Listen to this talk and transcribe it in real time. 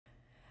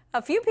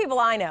A few people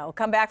I know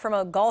come back from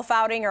a golf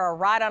outing or a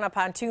ride on a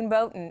pontoon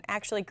boat and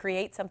actually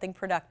create something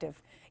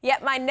productive.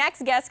 Yet my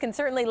next guest can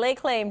certainly lay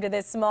claim to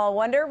this small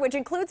wonder, which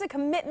includes a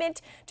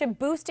commitment to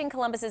boosting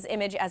Columbus's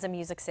image as a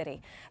music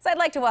city. So I'd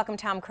like to welcome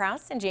Tom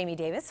Kraus and Jamie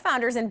Davis,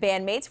 founders and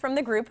bandmates from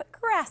the group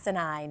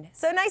Grassinine.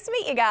 So nice to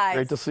meet you guys.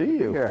 Great to see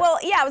you. Well,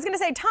 yeah, I was going to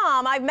say,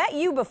 Tom, I've met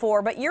you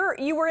before, but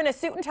you were in a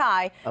suit and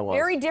tie. I was.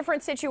 Very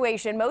different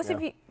situation. Most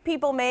of you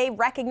people may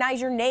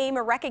recognize your name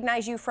or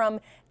recognize you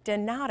from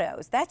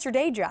Donato's. That's your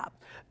day job.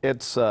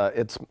 It's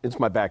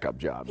my backup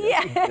job.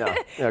 Yeah.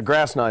 Yeah.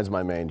 Grassinine's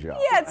my main job.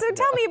 Yeah, so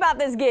tell me about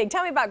this gig.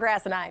 Tell me about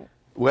Grassinine.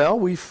 Well,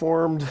 we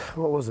formed,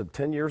 what was it,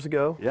 10 years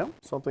ago? Yeah.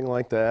 Something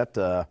like that.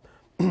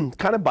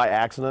 Kind of by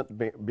accident,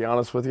 to be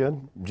honest with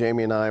you.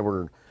 Jamie and I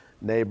were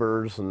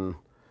neighbors, and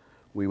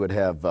we would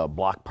have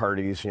block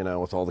parties, you know,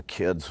 with all the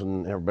kids,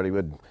 and everybody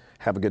would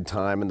have a good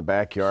time in the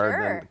backyard.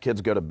 Sure. And then the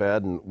kids go to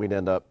bed, and we'd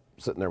end up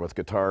sitting there with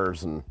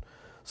guitars and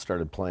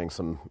started playing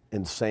some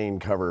insane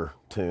cover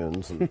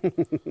tunes, and,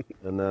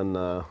 and then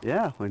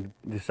yeah, we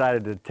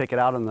decided to take it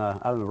out on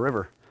the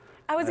river.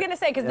 I was going to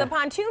say, because the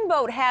pontoon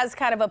boat has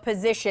kind of a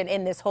position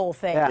in this whole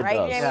thing, Yeah, it right,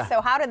 does. Jamie? Yeah.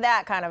 So how did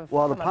that kind of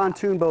Well, the come about?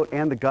 pontoon boat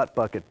and the gut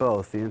bucket,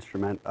 both the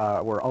instrument,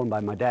 were owned by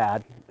my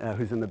dad,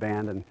 who's in the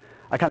band, and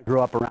I kind of grew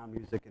up around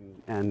music,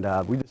 and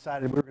we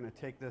decided we were going to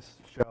take this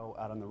show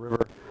out on the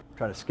river,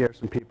 try to scare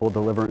some people,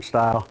 Deliverance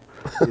style,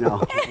 you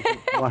know,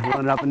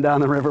 running up and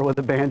down the river with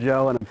a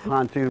banjo and a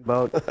pontoon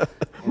boat,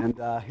 and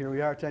here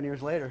we are 10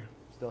 years later,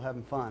 still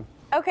having fun.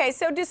 Okay,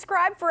 so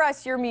describe for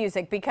us your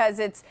music, because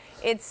it's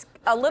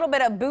a little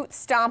bit of boot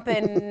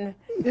stomping,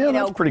 Yeah, you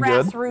know, that's pretty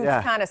good. grassroots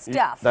Yeah. kind of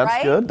stuff, that's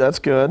right? good. That's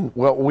good.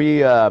 Well, we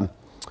have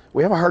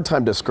a hard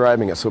time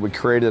describing it, so we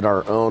created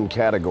our own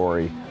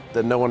category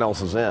that no one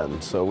else is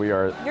in. So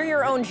You're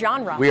your own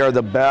genre. we are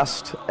the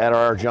best at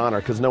our genre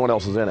because no one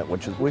else is in it,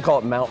 which is, we call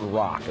it mountain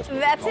rock. is what we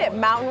That's call it,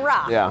 mountain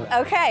rock.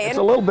 Yeah. Okay. It's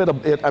a little bit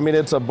of it. I mean,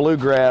 it's a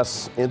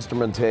bluegrass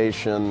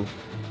instrumentation,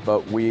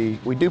 but we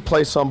do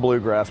play some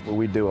bluegrass, but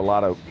we do a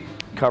lot of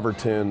cover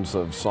tunes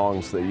of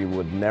songs that you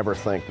would never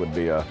think would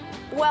be a.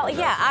 Well,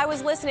 yeah, I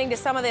was listening to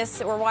some of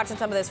this, or watching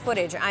some of this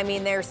footage. I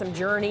mean, there's some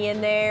Journey in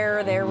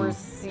there. There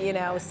was, you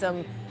know,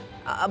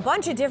 a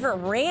bunch of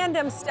different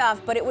random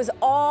stuff, but it was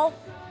all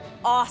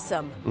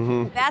awesome.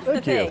 That's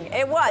Thank the you. thing.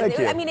 It was. Thank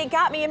you. I mean, it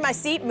got me in my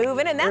seat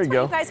moving, and that's There you what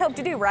go. you guys hope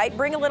to do, right?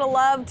 Bring a little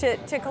love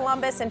to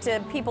Columbus and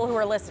to people who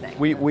are listening.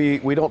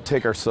 We don't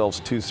take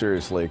ourselves too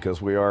seriously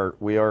because we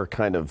are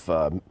kind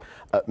of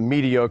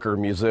mediocre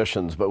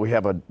musicians, but we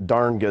have a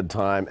darn good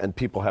time and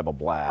people have a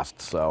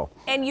blast. So.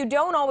 And you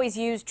don't always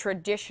use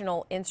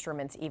traditional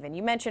instruments even.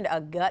 You mentioned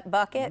a gut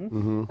bucket,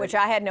 which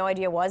I had no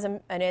idea was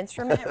an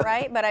instrument,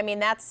 right? But I mean,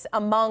 that's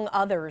among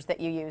others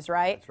that you use,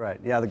 right? That's right.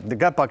 Yeah, the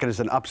gut bucket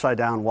is an upside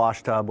down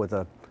wash tub with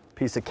a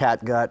piece of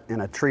cat gut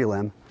and a tree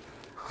limb.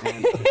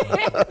 And,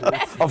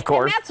 Of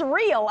course. And that's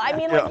real. I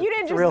mean, like, you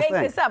didn't It's a just real make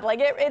thing. this up. Like,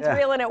 it's Yeah.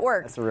 real and it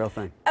works. That's a real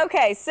thing.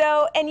 Okay,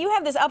 so, and you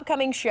have this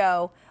upcoming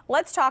show.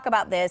 Let's talk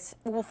about this.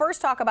 We'll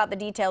first talk about the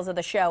details of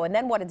the show and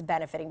then what it's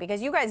benefiting,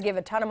 because you guys give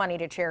a ton of money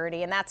to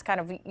charity, and that's kind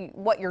of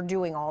what you're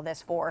doing all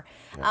this for.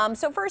 Yeah.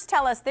 So first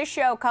tell us, this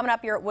show coming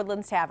up here at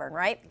Woodlands Tavern,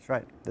 right? That's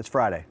right. It's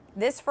Friday.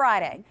 This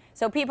Friday.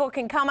 So people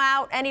can come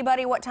out,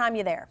 anybody, what time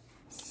you there?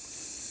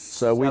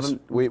 So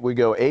we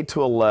go 8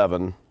 to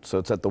 11, so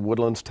it's at the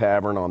Woodlands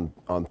Tavern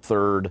on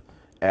 3rd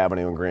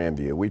Avenue in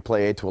Grandview. We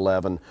play 8 to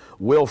 11.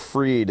 Will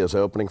Freed is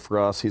opening for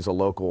us. He's a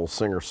local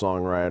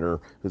singer-songwriter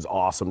who's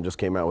awesome, just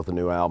came out with a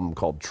new album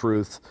called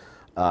Truth.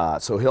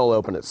 So he'll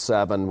open at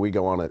 7, we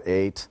go on at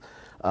 8.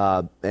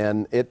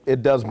 And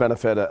it does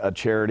benefit a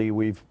charity.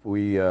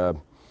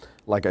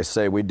 Like I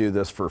say, we do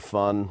this for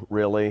fun,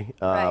 really,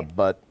 Right.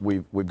 but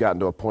we've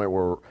gotten to a point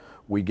where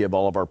we give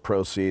all of our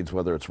proceeds,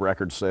 whether it's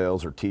record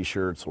sales or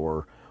T-shirts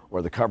or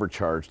the cover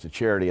charge, to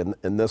charity,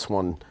 and this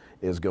one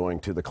is going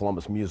to the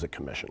Columbus Music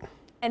Commission.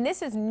 And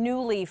this is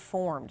newly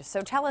formed,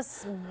 so tell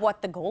us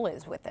what the goal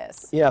is with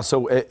this. Yeah,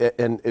 so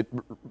it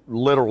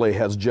literally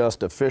has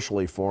just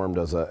officially formed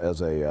as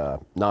a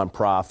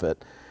nonprofit.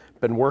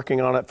 Been working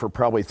on it for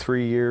probably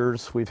 3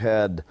 years. We've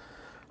had,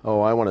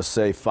 I want to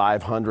say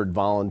 500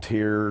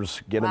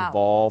 volunteers get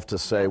involved to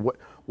say what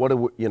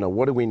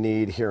do we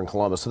need here in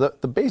Columbus. So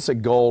the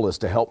basic goal is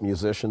to help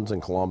musicians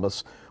in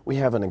Columbus. We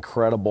have an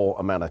incredible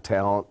amount of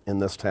talent in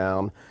this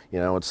town. You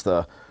know, it's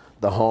the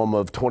home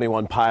of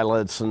 21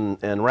 Pilots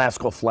and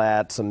Rascal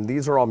Flatts, and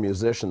these are all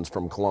musicians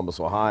from Columbus,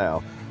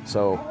 Ohio.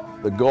 So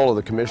the goal of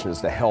the commission is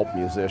to help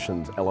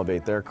musicians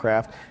elevate their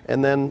craft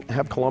and then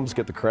have Columbus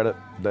get the credit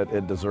that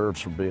it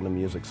deserves for being a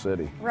music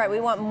city. Right,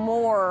 we want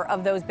more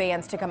of those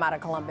bands to come out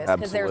of Columbus,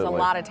 because there's a Absolutely.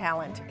 lot of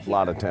talent here. A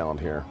lot of talent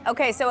here.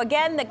 Okay, so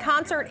again, the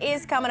concert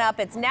is coming up.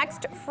 It's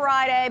next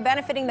Friday,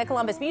 benefiting the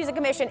Columbus Music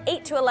Commission,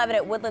 8 to 11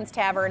 at Woodlands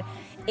Tavern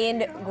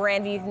in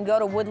Grandview. You can go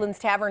to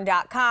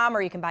woodlandstavern.com,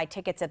 or you can buy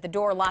tickets at the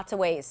door, lots of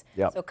ways.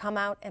 Yep. So come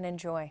out and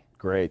enjoy.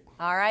 Great.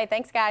 All right,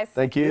 thanks, guys.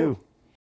 Thank you.